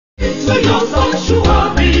Into your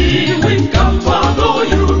sanctuary, we've come to adore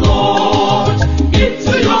you, Lord.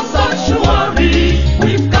 Into your sanctuary,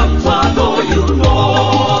 we've come to adore you,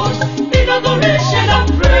 Lord. In adoration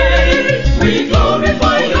and praise, we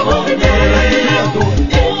glorify your holy name.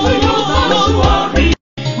 Into your sanctuary,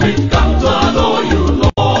 we've come to adore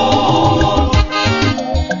you, Lord.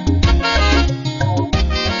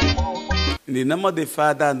 In the name of the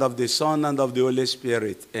Father, and of the Son, and of the Holy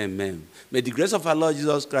Spirit. Amen. May the grace of our Lord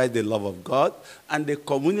Jesus Christ, the love of God, and the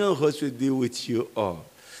communion of the Holy Spirit be with you all.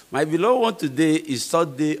 My beloved one, today is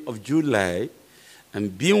 3rd day of July,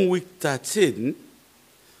 and being week 13,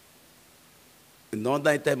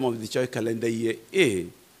 another time of the church calendar year A.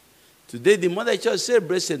 Today, the Mother Church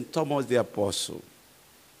celebrates St. Thomas the Apostle.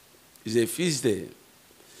 It's a feast day.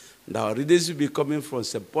 And our readings will be coming from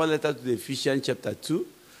St. Paul's letter to the Ephesians chapter 2,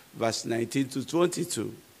 verse 19 to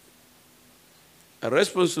 22. A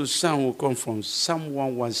response to Psalm will come from Psalm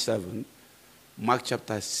 117, Mark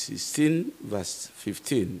chapter 16, verse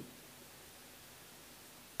 15.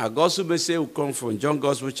 Our gospel message will come from John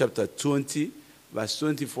Gospel chapter 20, verse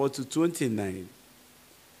 24 to 29.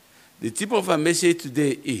 The theme of our message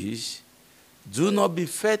today is, do not be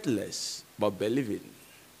faithless, but believing.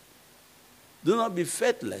 Do not be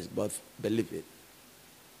faithless, but believing.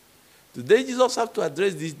 Today, Jesus has to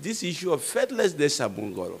address this issue of faithlessness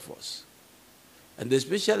among all of us. And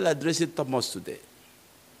especially addressing Thomas today.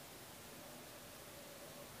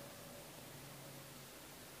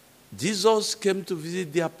 Jesus came to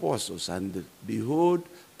visit the apostles, and behold,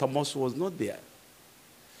 Thomas was not there.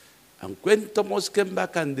 And when Thomas came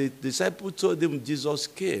back and the disciples told him Jesus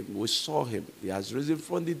came, we saw him, he has risen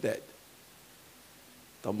from the dead.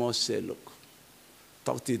 Thomas said, look,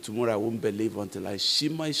 talk to you tomorrow, I won't believe until I see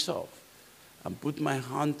myself and put my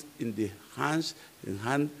hand in the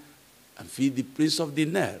hand, and feel the prints of the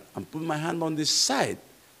nail, and put my hand on the side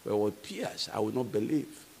where it was pierced. I will not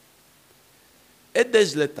believe. 8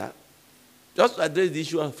 days later, just to address the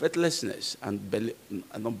issue of faithlessness and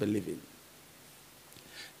not believing.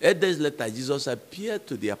 8 days later, Jesus appeared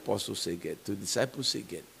to the apostles again, to the disciples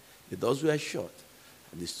again. The doors were shut,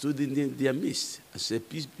 and they stood in their midst and said,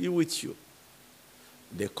 peace be with you.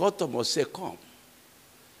 They called Thomas, said, come.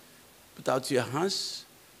 Put out your hands,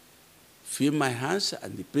 feel my hands,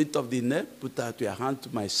 and the print of the nail, put out your hand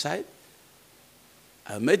to my side.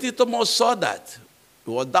 And Matthew Thomas saw that.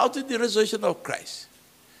 He was doubting the resurrection of Christ.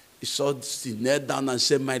 He saw the nail down and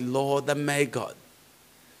said, my Lord and my God.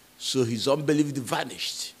 So his unbelief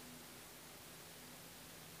vanished.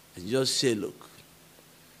 And just say, look,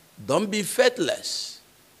 don't be faithless,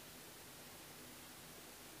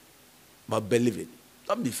 but believing.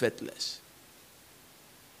 Don't be faithless.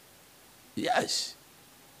 Yes.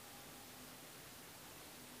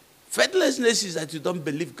 Faithlessness is that you don't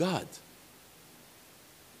believe God.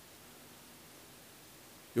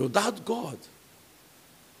 You doubt God.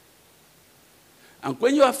 And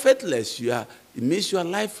when you are faithless, it means your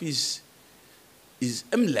life is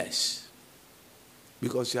aimless,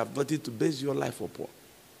 because you have nothing to base your life upon.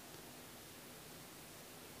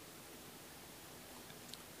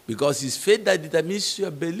 Because it's faith that determines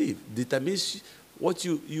your belief, determines what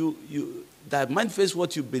that manifests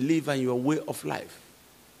what you believe and your way of life.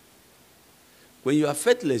 When you are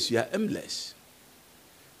faithless, you are aimless.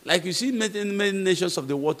 Like you see many nations of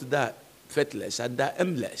the world that are faithless and they are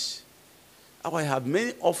aimless. I have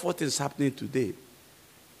many awful things happening today.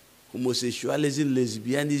 Homosexualism,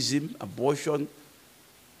 lesbianism, abortion,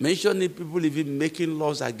 mentioning people even making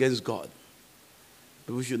laws against God.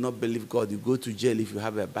 People should not believe God. You go to jail if you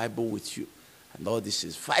have a Bible with you. And all this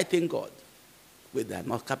is fighting God, which they are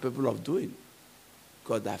not capable of doing.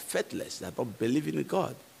 Because they are faithless. They are not believing in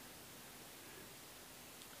God.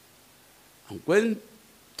 And when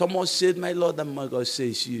Thomas said, my Lord and my God,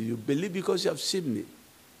 says, you believe because you have seen me.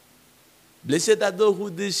 Blessed are those who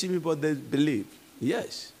didn't see me, but they believe.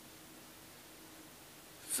 Yes.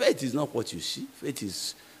 Faith is not what you see. Faith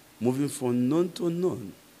is moving from known to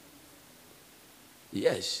unknown.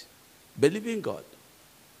 Yes. Believe in God.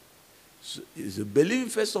 So it's a believing,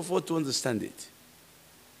 first of all, to understand it.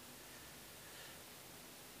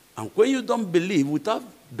 And when you don't believe, without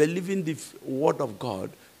believing the word of God,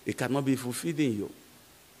 it cannot be fulfilled in you.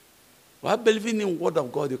 Without believing in the word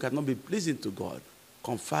of God, you cannot be pleasing to God.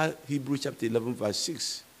 Confirm Hebrews chapter 11, verse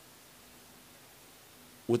 6.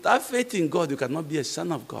 Without faith in God, you cannot be a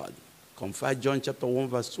son of God. Confirm John chapter 1,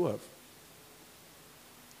 verse 12.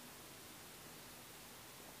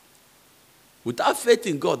 Without faith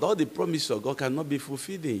in God, all the promises of God cannot be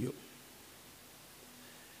fulfilled in you.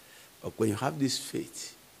 But when you have this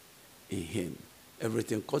faith in Him,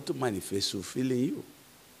 everything comes to manifest fulfilling you.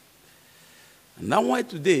 And that's why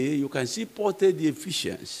today you can see Paul tell the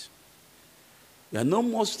Ephesians, you are no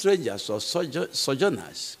more strangers or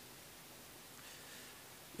sojourners.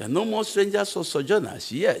 You are no more strangers or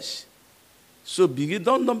sojourners, yes. So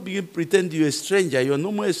don't begin pretend you're a stranger. You're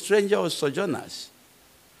no more a stranger or sojourners.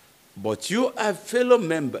 But you are fellow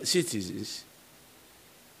citizens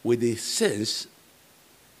with the saints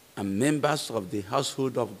and members of the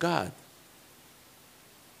household of God,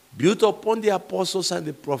 built upon the apostles and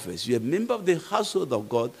the prophets. You're a member of the household of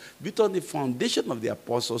God, built on the foundation of the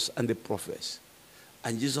apostles and the prophets.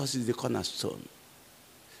 And Jesus is the cornerstone.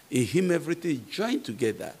 In him everything is joined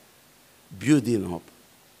together, building up.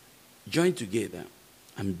 Joined together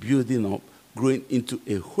and building up, growing into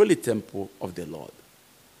a holy temple of the Lord.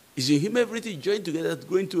 It's in him everything joined together,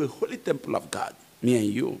 growing to a holy temple of God, me and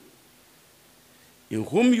you. In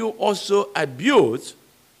whom you also are built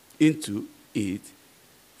into it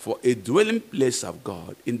for a dwelling place of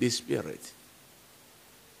God in the Spirit.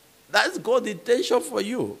 That's God's intention for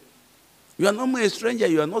you. You are not more a stranger,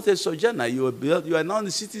 you are not a sojourner, you are now the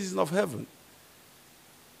citizen of heaven.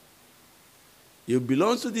 You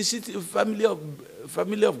belong to the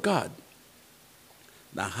family of God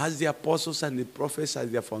that has the apostles and the prophets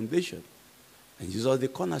as their foundation. And Jesus is the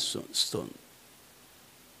cornerstone.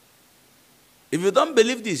 If you don't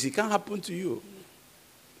believe this, it can't happen to you.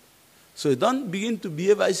 So you don't begin to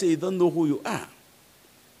behave as say you don't know who you are.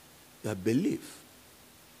 Your belief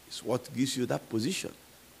is what gives you that position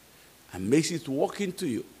and makes it walk into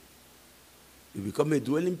you. You become a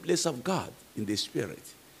dwelling place of God in the Spirit.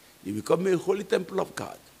 You become a holy temple of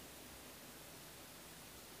God.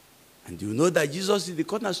 And you know that Jesus is the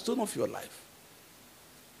cornerstone of your life.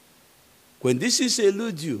 When this is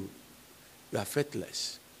elude you, you are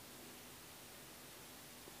faithless.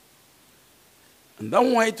 And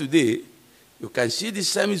that's why today, you can see the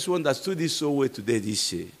psalmist who understood this so well today,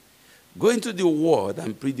 this year. Go into the world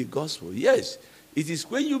and preach the gospel. Yes, it is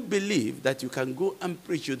when you believe that you can go and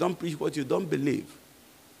preach. You don't preach what you don't believe.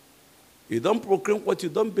 You don't proclaim what you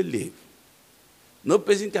don't believe. No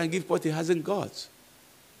person can give what he hasn't got.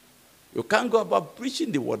 You can't go about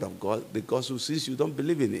preaching the word of God, the gospel, since you don't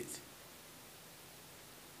believe in it.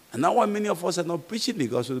 And now why many of us are not preaching the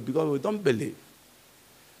gospel because we don't believe.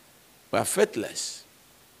 We are faithless.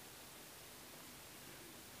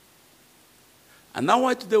 And now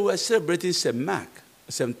why today we are celebrating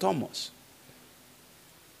St. Thomas.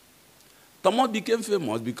 Thomas became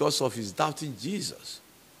famous because of his doubting Jesus.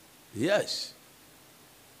 Yes.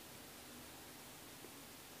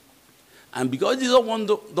 And because Jesus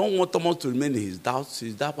don't want Thomas to remain in his doubts,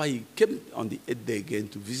 that's why he came on the 8th day again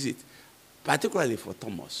to visit, particularly for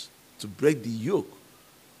Thomas, to break the yoke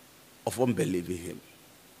of unbelief in him,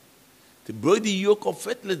 to break the yoke of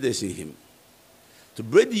faithlessness in him, to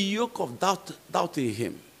break the yoke of doubt in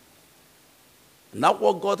him. And that's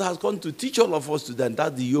what God has come to teach all of us today, and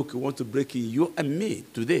that's the yoke He wants to break in you and me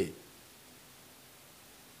today.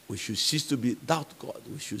 We should cease to be doubt God.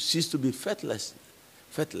 We should cease to be faithless.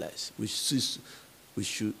 We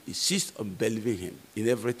should insist on believing Him in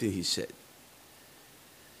everything He said.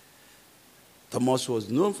 Thomas was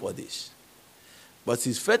known for this. But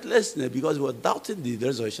his faithlessness, because he was doubting the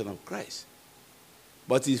resurrection of Christ.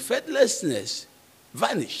 But his faithlessness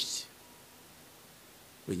vanished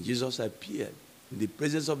when Jesus appeared in the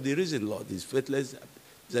presence of the risen Lord. His faithlessness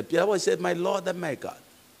appeared and said, "My Lord and my God."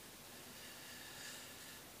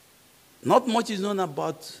 Not much is known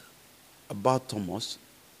about Thomas,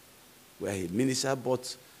 where he ministered,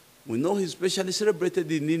 but we know he's specially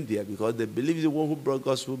celebrated in India because they believe he's the one who brought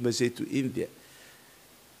gospel message to India.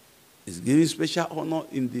 He's given special honor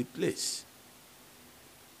in the place.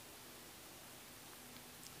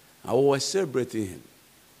 And we were celebrating him.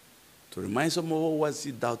 To remind some of us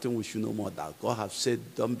who was doubting, we should know more doubt. God has said,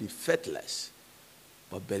 don't be faithless,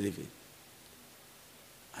 but believing.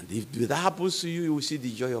 And if that happens to you, you will see the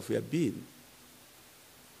joy of your being.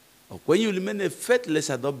 But when you remain a faithless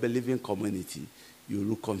and not believing community, you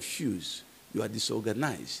look confused. You are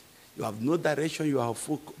disorganized. You have no direction. You have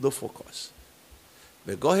no focus.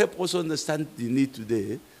 But God help us understand the need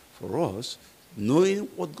today for us, knowing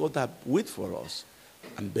what God has with for us,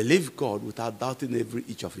 and believe God without doubting every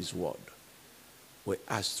each of His word. We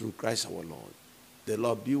ask through Christ our Lord. The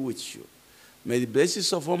Lord be with you. May the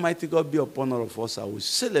blessings of Almighty God be upon all of us. I will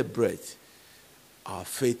celebrate our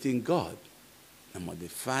faith in God. In the name of the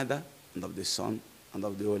Father, and of the Son, and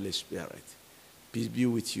of the Holy Spirit. Peace be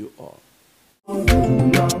with you all.